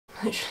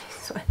literally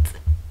sweating.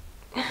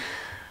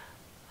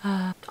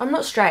 I'm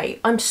not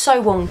straight. I'm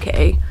so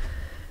wonky.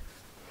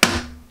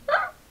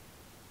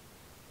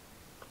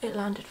 It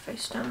landed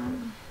face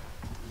down.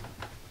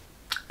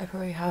 I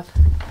probably have.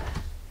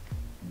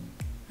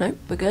 Nope,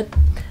 we're good.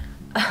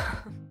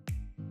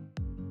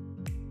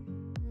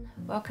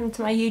 Welcome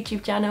to my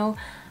YouTube channel.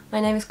 My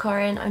name is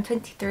Corinne, I'm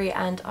 23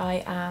 and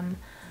I am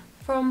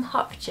from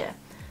Hertfordshire.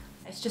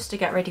 It's just to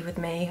get ready with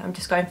me. I'm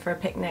just going for a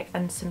picnic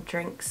and some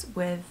drinks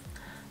with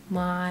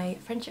my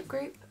friendship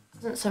group. It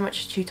wasn't so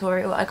much a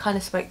tutorial, I kind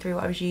of spoke through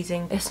what I was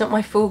using. It's not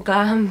my full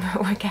glam,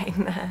 but we're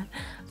getting there.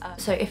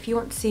 So if you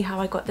want to see how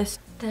I got this,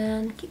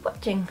 then keep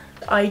watching.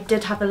 I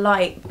did have a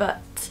light,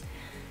 but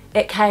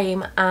it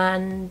came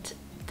and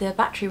the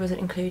battery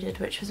wasn't included,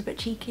 which was a bit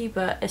cheeky,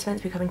 but it's meant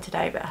to be coming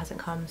today, but it hasn't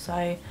come,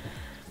 so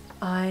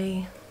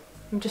I'm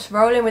just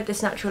rolling with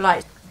this natural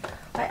light.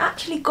 I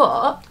actually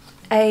got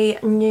a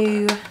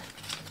new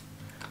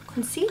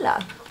concealer.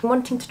 I'm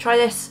wanting to try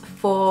this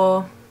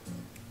for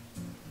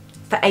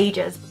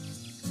ages.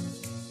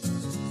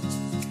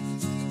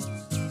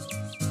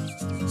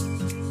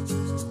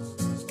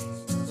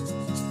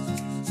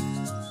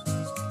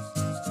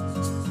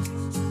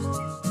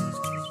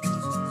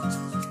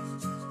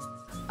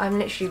 I'm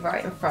literally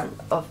right in front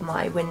of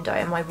my window,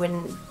 and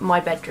my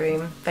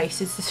bedroom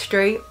faces the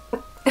street.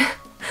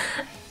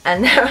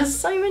 And there are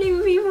so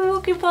many people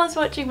walking past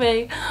watching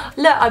me.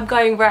 Look, I'm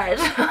going red.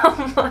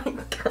 Oh my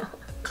god.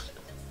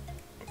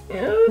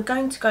 I'm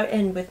going to go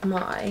in with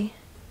my,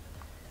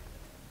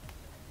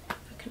 if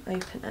I can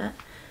open it,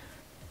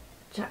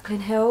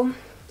 Jaclyn Hill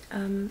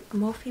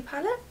Morphe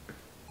palette.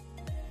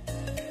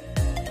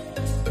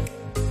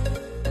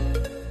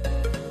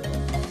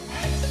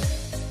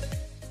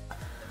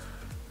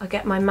 I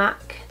get my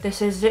MAC.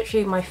 This is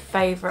literally my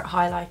favourite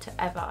highlighter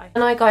ever.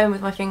 And I go in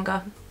with my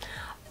finger.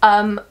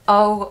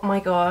 Oh my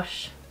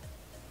gosh.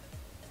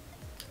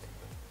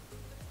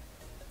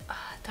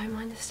 Don't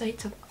mind the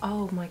state of,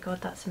 oh my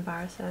god, that's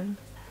embarrassing.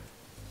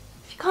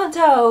 If you can't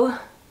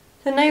tell,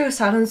 the nail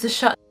salons are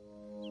shut.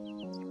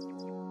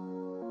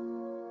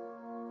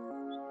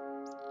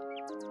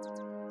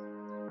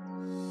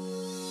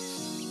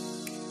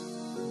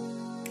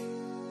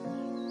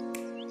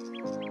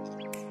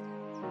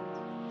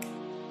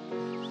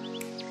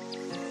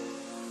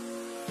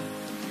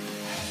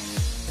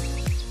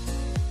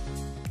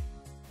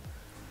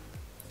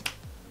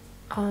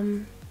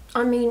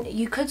 I mean,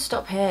 you could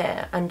stop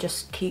here and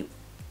just keep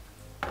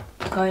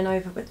going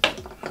over with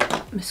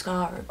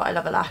mascara, but I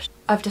love a lash.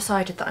 I've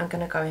decided that I'm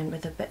going to go in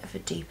with a bit of a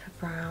deeper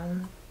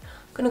brown.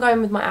 I'm going to go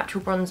in with my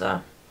actual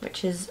bronzer,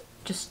 which is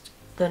just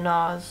the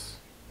NARS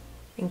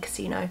in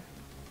Casino.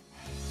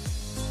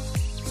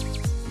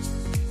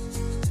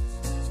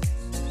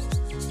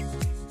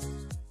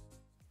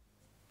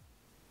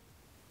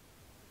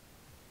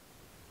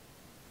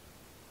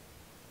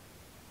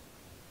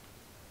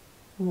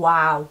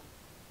 Wow.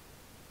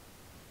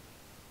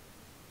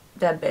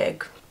 They're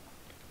big.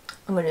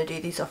 I'm going to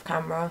do these off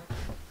camera.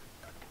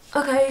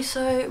 Okay,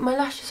 so my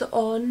lashes are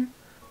on.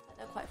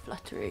 They're quite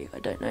fluttery, I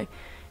don't know.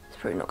 It's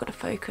probably not going to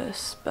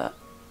focus, but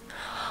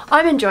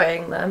I'm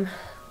enjoying them.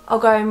 I'll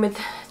go in with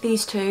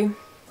these two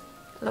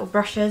little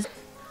brushes.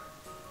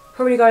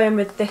 Probably go in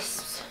with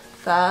this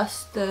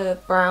first, the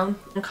brown,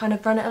 and kind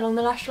of run it along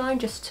the lash line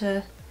just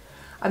to,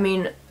 I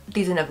mean,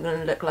 these are never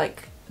going to look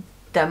like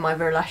they're my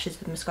real lashes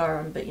with mascara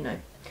on, but you know,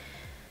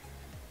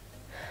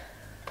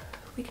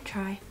 we can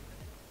try.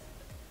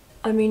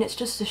 I mean, it's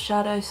just a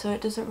shadow, so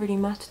it doesn't really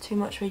matter too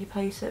much where you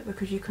place it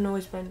because you can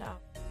always blend it out.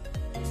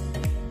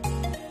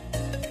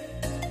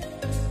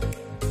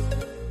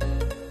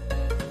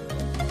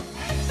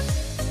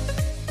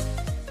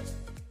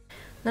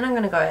 Then I'm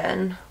going to go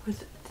in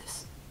with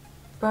this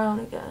brown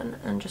again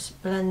and just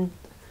blend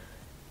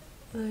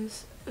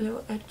those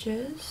little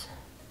edges.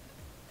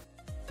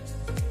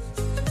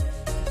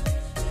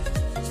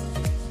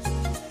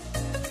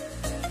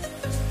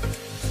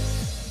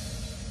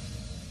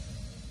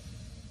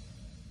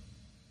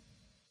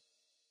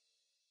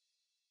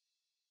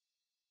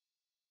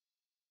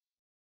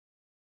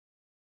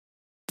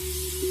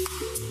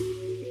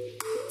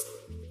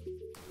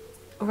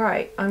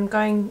 Right, I'm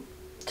going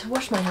to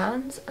wash my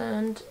hands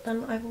and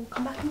then I will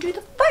come back and do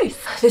the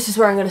both. This is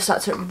where I'm going to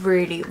start to look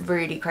really,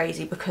 really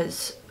crazy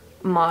because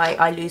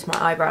I lose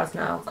my eyebrows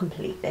now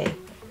completely.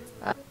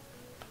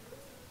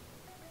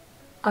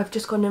 I've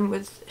just gone in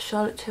with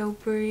Charlotte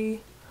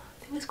Tilbury,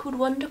 I think it's called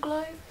Wonder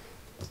Glow.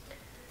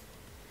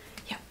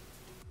 Yeah.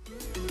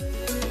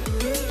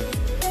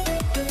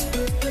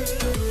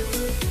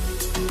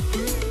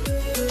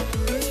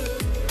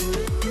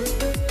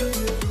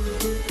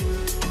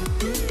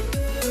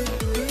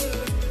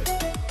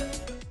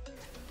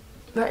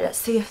 Right, let's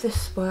see if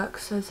this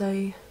works as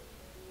a,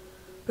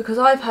 because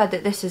I've heard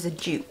that this is a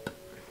dupe.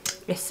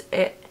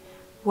 It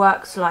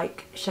works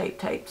like Shape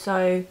Tape,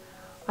 so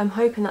I'm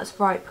hoping that's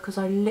right because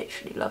I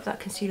literally love that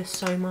concealer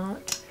so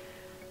much.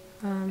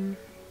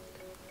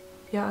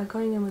 Yeah, I'm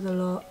going in with a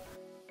lot.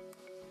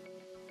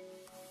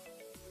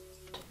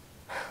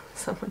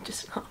 Someone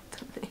just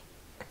laughed at me.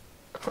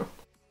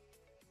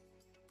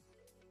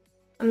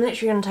 I'm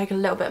literally going to take a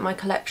little bit of my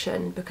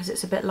collection because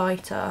it's a bit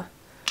lighter.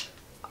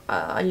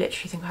 I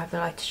literally think I have the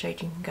lightest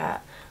shade you can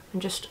get.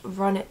 And just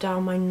run it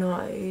down my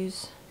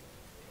nose.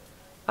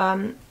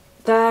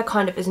 There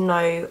kind of is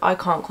no, I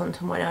can't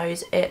contour my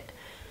nose.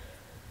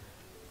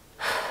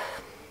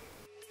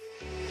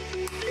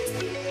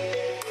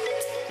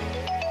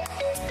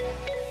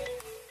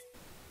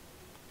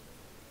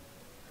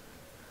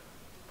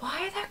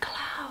 Why are there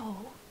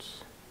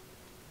clouds?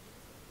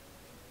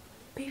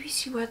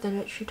 BBC Weather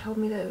literally told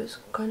me that it was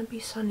going to be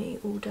sunny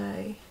all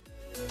day.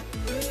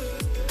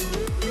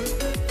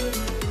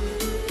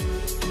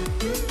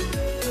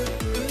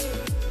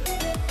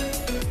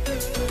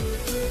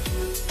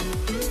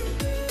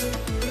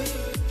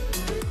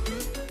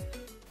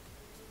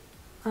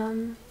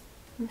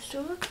 I'm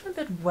still looking a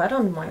bit wet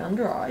under my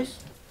under eyes.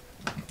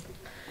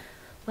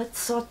 Let's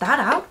sort that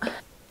out.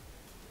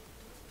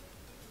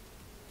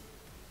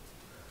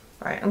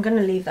 Right, I'm going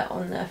to leave that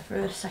on there for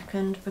a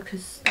second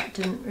because that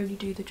didn't really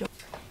do the job.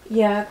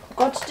 Yeah,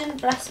 God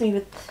didn't bless me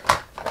with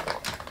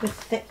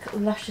thick,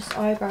 luscious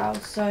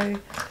eyebrows, so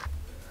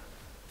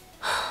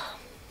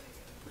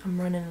I'm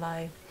running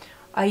low.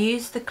 I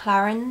used the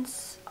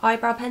Clarins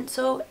eyebrow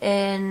pencil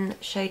in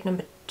shade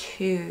number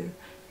 2.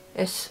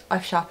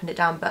 I've sharpened it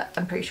down, but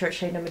I'm pretty sure it's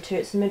shade number 2.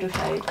 It's the middle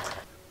shade.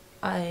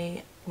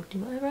 I will do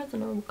my eyebrows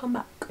and I will come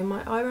back.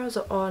 My eyebrows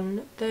are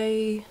on.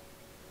 They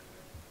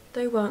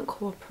weren't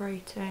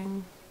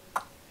cooperating.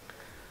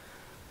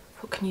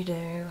 What can you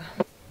do?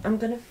 I'm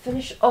gonna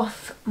finish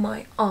off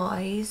my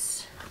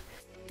eyes.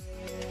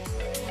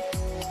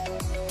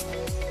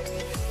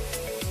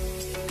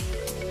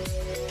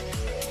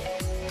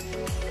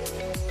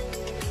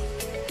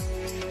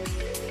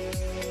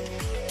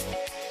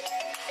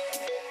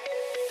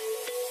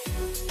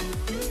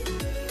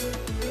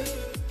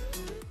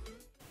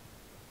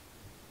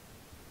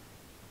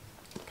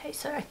 Okay,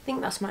 so I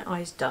think that's my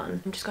eyes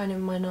done. I'm just going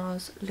in my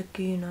NARS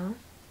Laguna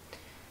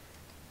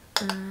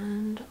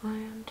and I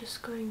am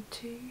just going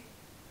to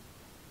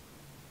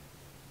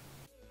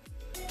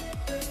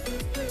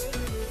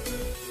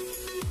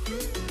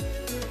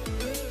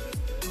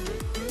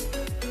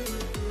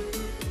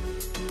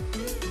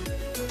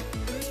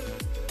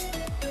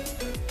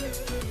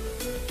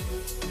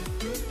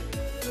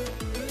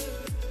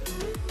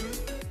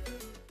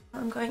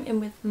I'm going in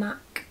with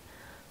MAC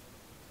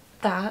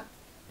that.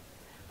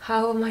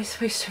 How am I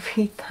supposed to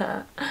read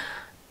that?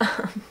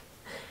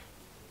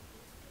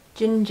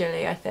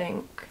 Gingerly, I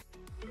think.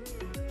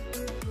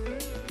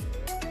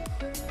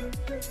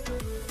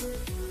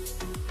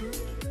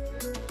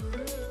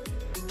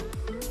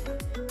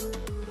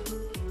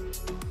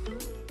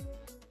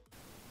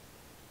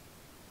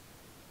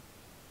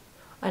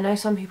 I know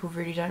some people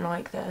really don't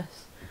like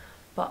this,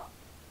 but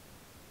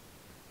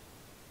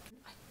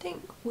I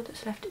think all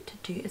that's left it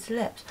to do is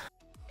lips.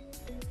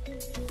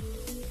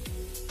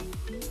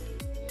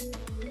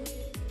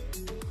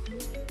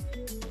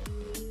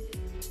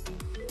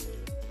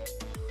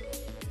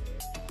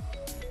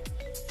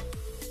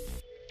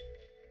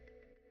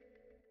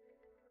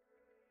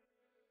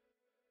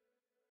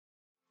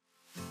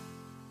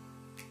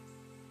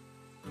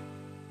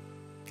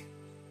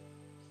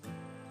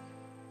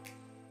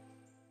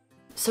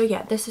 So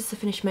yeah, this is the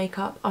finished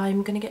makeup.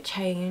 I'm gonna get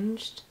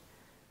changed.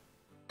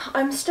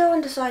 I'm still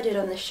undecided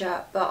on this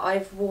shirt, but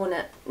I've worn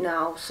it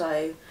now,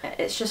 so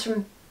it's just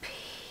from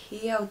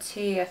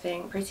PLT, I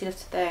think, Pretty Little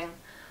Thing.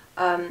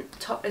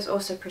 Top is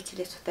also Pretty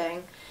Little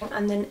Thing.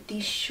 And then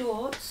these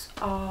shorts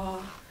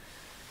are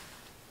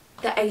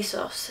the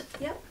ASOS.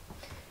 Yep.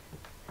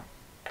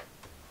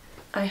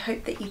 I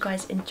hope that you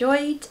guys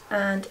enjoyed,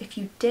 and if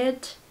you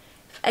did,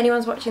 if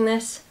anyone's watching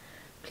this,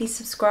 please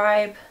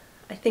subscribe.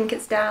 I think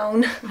it's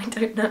down, I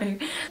don't know.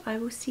 I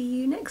will see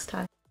you next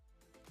time.